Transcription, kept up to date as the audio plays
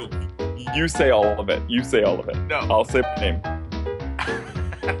You say all of it. You say all of it. No. I'll say my name.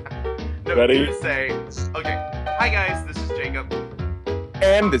 No, Ready? you say, okay. Hi guys, this is Jacob.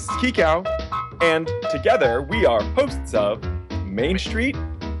 And this is Kikau. And together we are hosts of Main Street.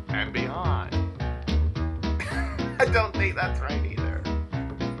 And beyond. I don't think that's right either.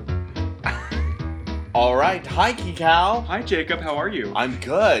 All right. Hi, Kikau. Hi, Jacob. How are you? I'm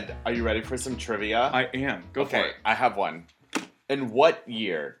good. Are you ready for some trivia? I am. Go for it. I have one. In what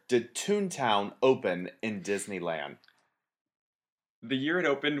year did Toontown open in Disneyland? The year it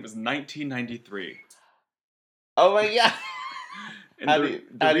opened was 1993. Oh my god. And How the, do you-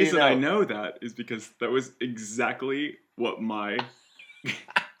 the how do you reason I know? know that is because that was exactly what my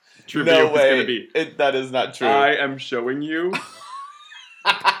trivia No was going way. to be. That is not true. I am showing you.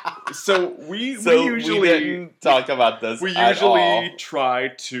 So we so usually we didn't talk about this we at usually all. try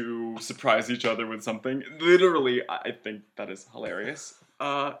to surprise each other with something. Literally, I think that is hilarious.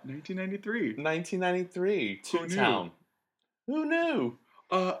 1993. 1993. Who knew? Toontown. Who knew?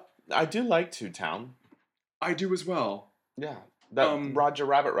 I do like Toontown. I do as well. Yeah. That Roger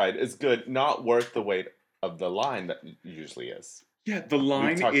Rabbit ride is good. Not worth the weight of the line that usually is. Yeah, the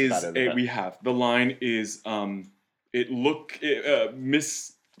line talked is about it a bit. we have the line is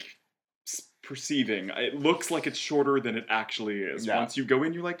misperceiving. It looks like it's shorter than it actually is. Yeah. Once you go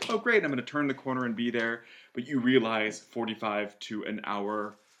in, you're like, oh great, I'm going to turn the corner and be there. But you realize 45 to an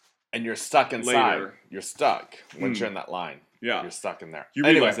hour. And you're stuck inside. Later. You're stuck once Mm. you're in that line. Yeah, You're stuck in there. you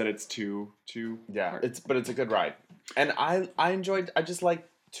Anyway, realize that it's too. Yeah, hard. it's a good ride, and I enjoyed. I just like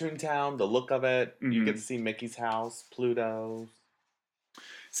Toontown, the look of it. You Mhm. get to see Mickey's house, Pluto.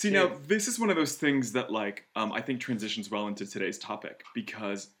 See, now, this is one of those things that, like, I think transitions well into today's topic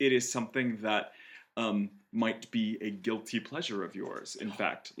because it is something that might be a guilty pleasure of yours. In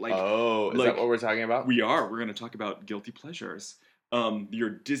fact, like, Is like, that what we're talking about? we're going to talk about guilty pleasures. Your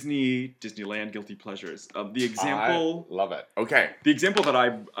Disneyland guilty pleasures. The example, I love it. Okay. the example that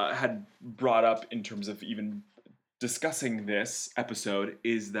I had brought up in terms of even discussing this episode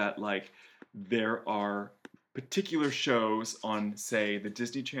is that, like, there are particular shows on, say, the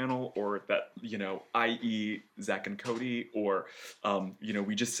Disney Channel, or that, i.e. Zack and Cody, or,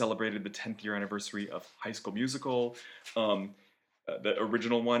 we just celebrated the 10th year anniversary of High School Musical, the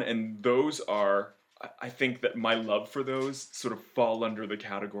original one, and those are, I think that my love for those sort of fall under the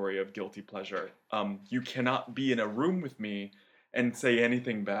category of guilty pleasure. You cannot be in a room with me and say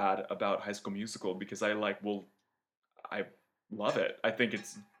anything bad about High School Musical because I love it. I think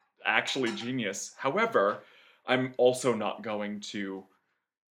it's actually genius. However, I'm also not going to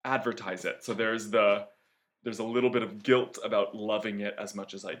advertise it. So there's a little bit of guilt about loving it as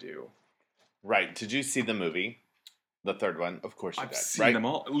much as I do. Right. Did you see the movie? The third one? Of course you I've did. seen right? them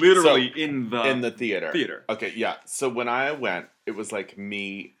all, literally So, in the theater. theater. Okay, yeah. So when I went, it was like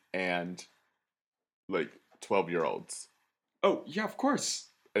me and like 12-year-olds. Oh yeah, of course.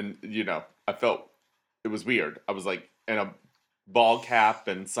 And I felt it was weird. I was like in a ball cap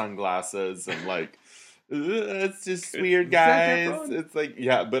and sunglasses and like it's just weird, Zac guys. Efron. It's like,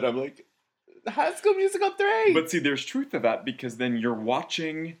 yeah, but I'm like, High School Musical 3. But see, there's truth to that because then you're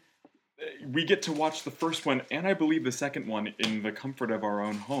watching. We get to watch the first one and I believe the second one in the comfort of our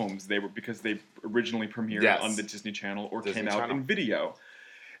own homes. Because they originally premiered Yes. on the Disney Channel or Disney came out Channel. in video.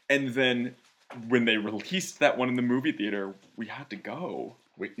 And then when they released that one in the movie theater, we had to go.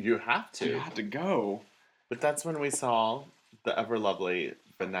 You have We to. had to go. But that's when we saw the ever lovely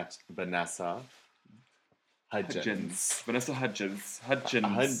Vanessa Hudgens. Vanessa Hudgens.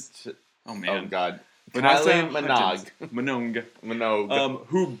 Oh Oh, man. God. Vanessa Kylie Minogue. Minogue.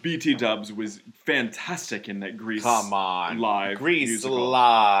 Who BT Dubs was fantastic in that Grease Come on. live Grease musical.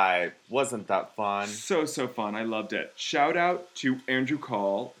 live. Wasn't that fun? So fun. I loved it. Shout out to Andrew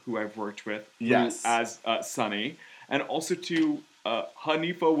Call, who I've worked with, Yes. as Sonny, and also to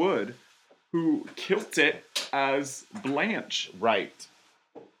Hanifa Wood, who killed it as Blanche. Right.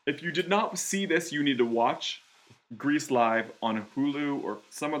 If you did not see this, you need to watch Grease live on Hulu or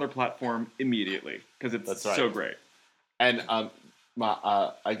some other platform immediately because it's That's right. so great. And I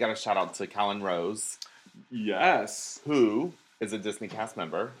got a shout out to Callan Rose, Yes, who is a Disney cast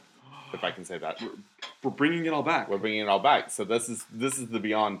member, if I can say that. we're bringing it all back. We're bringing it all back. So this is the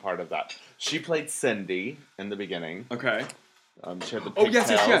beyond part of that. She played Cindy in the beginning. Okay. She had the Oh, yes,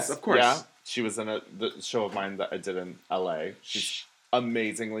 pigtails. of course. Yeah, she was in the show of mine that I did in L.A. She's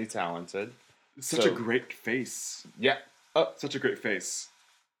amazingly talented. Such a great face. Yeah, Such a great face.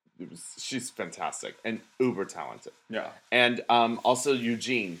 she's fantastic and uber talented. Yeah. And also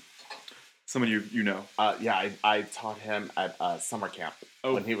Eugene. Someone you know. I taught him at summer camp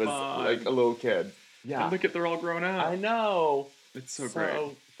Oh, when he was fun. like a little kid. Yeah, And look at they're all grown up. I know. It's so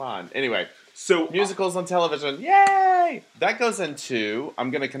great. fun. Anyway, So musicals on television, yay! That goes into,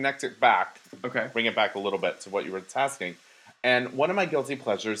 I'm going to connect it back, okay. bring it back a little bit to what you were asking. And one of my guilty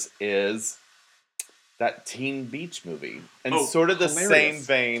pleasures is that Teen Beach movie. And sort of the same hilarious.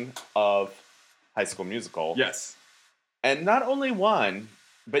 vein of High School Musical. Yes. And not only one,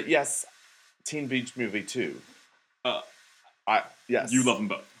 but yes, Teen Beach movie 2. Yes. You love them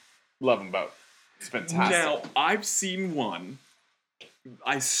both. Love them both. It's fantastic. Now, I've seen one.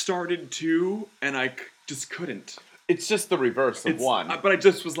 I started two, and I just couldn't. It's just the reverse of one. But I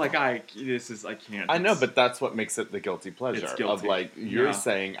just was like, I can't. I know, but that's what makes it the guilty pleasure. It's guilty. Of like, you're Yeah.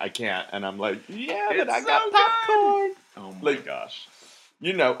 saying I can't, and I'm like, yeah, but It's I got so popcorn. Oh my Like, gosh.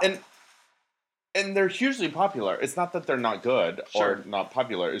 You know, and they're hugely popular. It's not that they're not good Sure. or not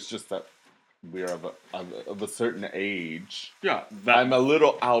popular. It's just that we're of a certain age. Yeah. I'm a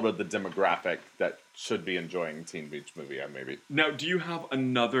little out of the demographic that should be enjoying Teen Beach movie. Maybe. Now, do you have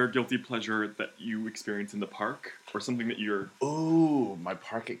another guilty pleasure that you experience in the park, or something that you're? Ooh, my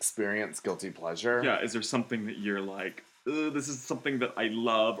park experience guilty pleasure. Yeah. Is there something that you're like? This is something that I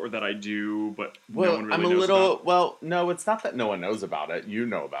love or that I do, but Well, no one really I'm a knows little. about? Well, no, it's not that no one knows about it. You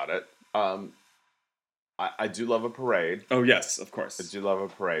know about it. I do love a parade. Oh yes, of course. I do love a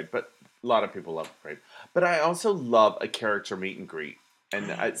parade, but a lot of people love a parade. But I also love a character meet and greet. And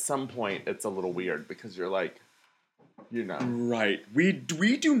at some point, it's a little weird because you're like, you know. Right. We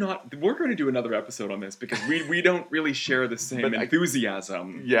do not. We're going to do another episode on this because we don't really share the same But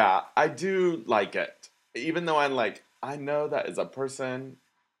enthusiasm. Yeah, I do like it. Even though I'm like, I know that is a person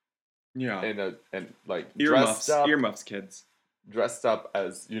Yeah. and like Earmuffs, kids. dressed up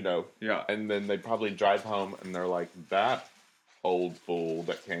as, you know, Yeah. and then they probably drive home and they're like, that old fool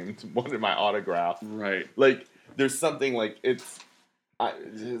that came to wanted my autograph. Right. Like, there's something like it's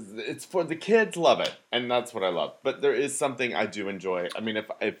for the kids love it, and that's what I love. But there is something I do enjoy. I mean,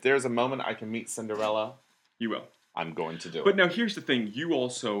 if there's a moment I can meet Cinderella, You will. I'm going to do But it. now here's the thing: you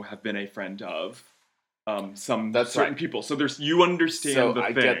also have been a friend of some That's certain right. people, so you understand So the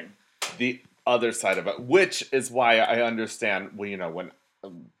I thing. get the other side of it, which is why I understand. Well, you know, when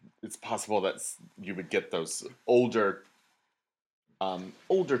it's possible that you would get those older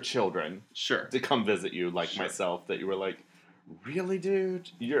children Sure. to come visit you, like Sure. myself, that you were like, really, dude?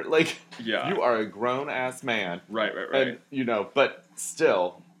 You're like, Yeah. you are a grown ass man. Right. And, you know, but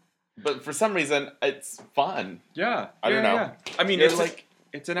still, but for some reason, it's fun. Yeah. I don't know. Yeah. I mean, You're it's like,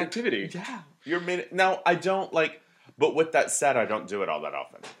 it's an activity. yeah, now, I don't like, but with that said, I don't do it all that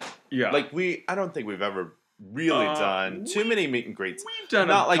often. Yeah. Like, I don't think we've ever really done too many meet and greets. we've done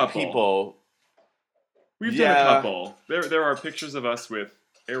Not a like couple. people. We've Yeah. done a couple. There are pictures of us with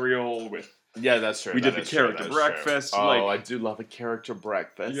Ariel with. Yeah, that's true. We that did the is true, character that is breakfast, true. Oh, like- I do love a character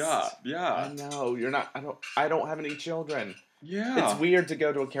breakfast. Yeah. I Yeah. know you're not. I don't have any children. Yeah. It's weird to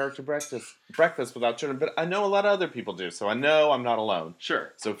go to a character breakfast without children, but I know a lot of other people do, so I know I'm not alone.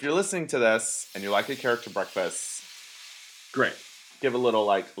 Sure. So if you're listening to this and you like a character breakfast, Great. give a little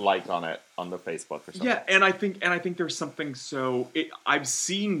like on it on the Facebook or something. Yeah, and I think there's something I've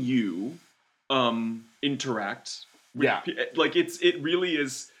seen you interact with Yeah. like it really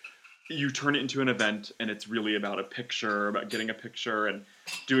is. You turn it into an event, and it's really about a picture, about getting a picture and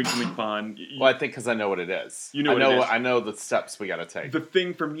doing something fun. Well, I think because I know what it is. You know what it is. I know the steps we got to take. The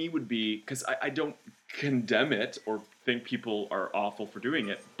thing for me would be, because I don't condemn it or think people are awful for doing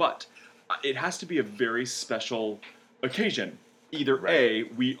it, but it has to be a very special occasion. Either Right. A,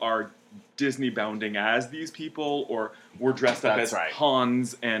 we are Disney bounding as these people, or we're dressed up That's as right.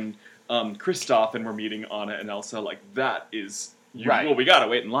 Hans and Kristoff, and we're meeting Anna and Elsa. Like, that is... Right. Well, we gotta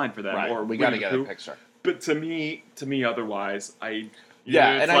wait in line for them, right. or We got to Winnie get the a Pooh. picture. But to me, otherwise,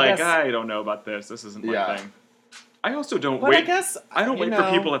 Yeah, it's and I like, guess- I don't know about this. This isn't my Yeah. thing. I also don't But wait. I guess I don't you wait for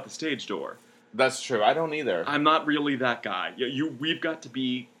know, people at the stage door. That's true. I don't either. I'm not really that guy. We've got to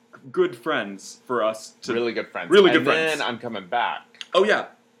be good friends for us to. Really good friends. Really good and friends. then I'm coming back. Oh yeah.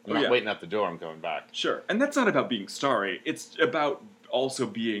 I'm not waiting at the door. I'm coming back. Sure, and that's not about being starry. It's about also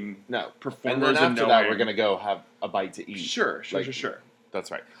being No. performers And then after that, knowing- we're gonna go have a bite to eat. Sure. Like- Sure. That's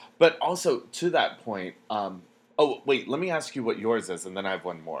right. But also to that point, oh wait, let me ask you what yours is, and then I have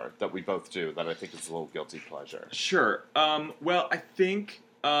one more that we both do that I think is a little guilty pleasure. Sure. Well, I think.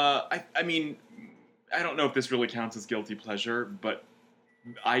 I mean, I don't know if this really counts as guilty pleasure, but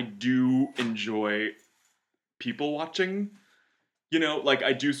I do enjoy people watching. You know, like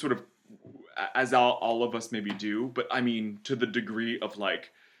I do sort of, as all of us maybe do, but I mean to the degree of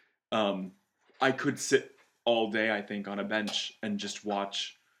like, I could sit all day, I think, on a bench and just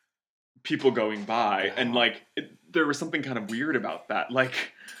watch people going by, and like there was something kind of weird about that. Like,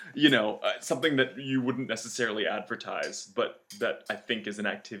 something that you wouldn't necessarily advertise, but that I think is an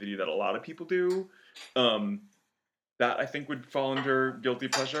activity that a lot of people do. That I think would fall under guilty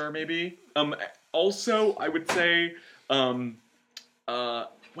pleasure, maybe. Also, I would say,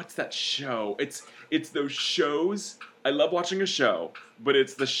 what's that show? It's those shows. I love watching a show, but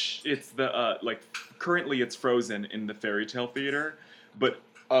it's the like currently it's Frozen in the fairy tale theater, but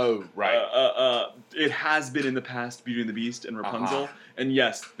Oh, right. it has been in the past Beauty and the Beast and Rapunzel, and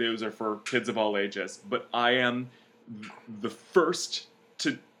yes, those are for kids of all ages. But I am the first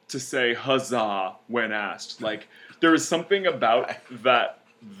to say huzzah when asked. Like there is something about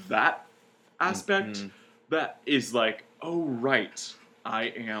that aspect that is like, oh right,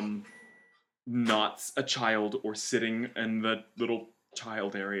 I am not a child or sitting in the little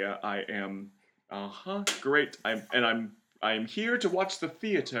child area. I am great. I'm here to watch the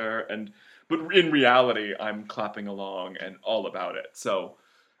theater, but in reality I'm clapping along and all about it. So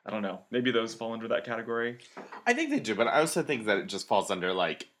I don't know. Maybe those fall under that category. I think they do, but I also think that it just falls under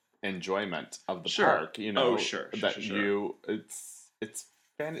like enjoyment of the park. Oh, sure. It's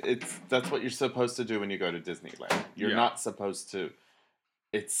that's what you're supposed to do when you go to Disneyland. You're not supposed to.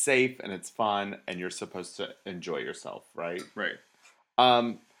 It's safe and it's fun, and you're supposed to enjoy yourself, right? Right.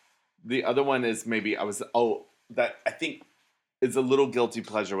 The other one is maybe that I think is a little guilty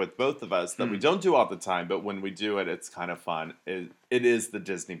pleasure with both of us that we don't do all the time, but when we do it, it's kind of fun. It is the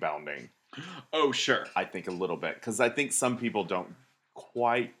Disney bounding. Oh, sure. I think a little bit, because I think some people don't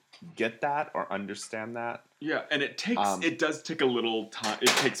quite get that or understand that. Yeah, and it does take a little time. It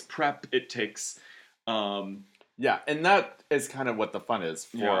takes prep. It takes. Yeah, and that is kind of what the fun is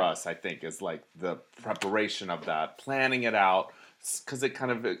for us, I think, is like the preparation of that, planning it out, because it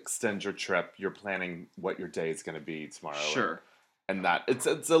kind of extends your trip. You're planning what your day is going to be tomorrow. Sure. And that, it's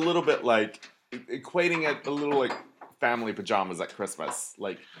a little bit like, equating it a little like family pajamas at Christmas.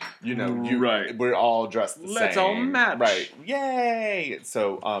 Like, right. We're all dressed the same. Let's all match. Right. Yay!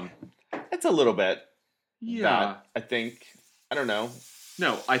 So, it's a little bit. Yeah. That, I think, I don't know.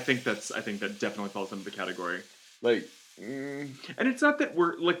 No, I think that definitely falls into the category. Like, and it's not that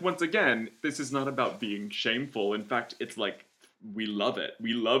we're, like, once again, this is not about being shameful. In fact, it's like, we love it.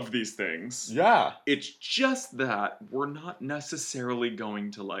 We love these things. Yeah. It's just that we're not necessarily going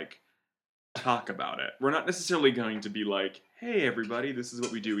to, like, talk about it. We're not necessarily going to be like, hey, everybody, this is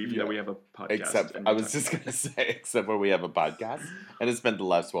what we do, even though we have a podcast. Except where we have a podcast, and it's spent the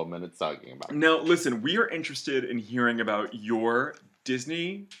last 12 minutes talking about it. Now, listen, we are interested in hearing about your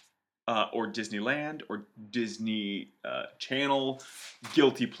Disney or Disneyland or Disney Channel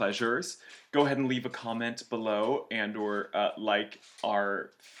guilty pleasures. Go ahead and leave a comment below and or like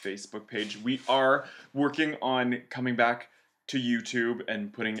our Facebook page. We are working on coming back to YouTube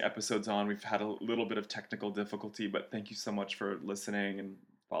and putting episodes on. We've had a little bit of technical difficulty, but thank you so much for listening and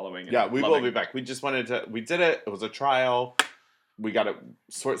following. And we will be back. We just we did it. It was a trial. We got to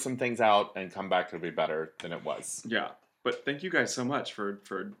sort some things out and come back. It'll be better than it was. Yeah. But thank you guys so much for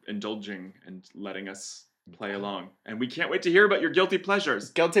indulging and letting us play along. And we can't wait to hear about your guilty pleasures.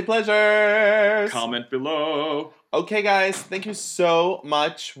 Guilty pleasures! Comment below. Okay, guys. Thank you so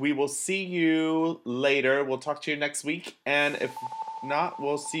much. We will see you later. We'll talk to you next week. And if not,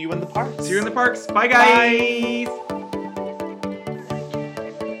 we'll see you in the parks. See you in the parks. Bye, guys! Bye!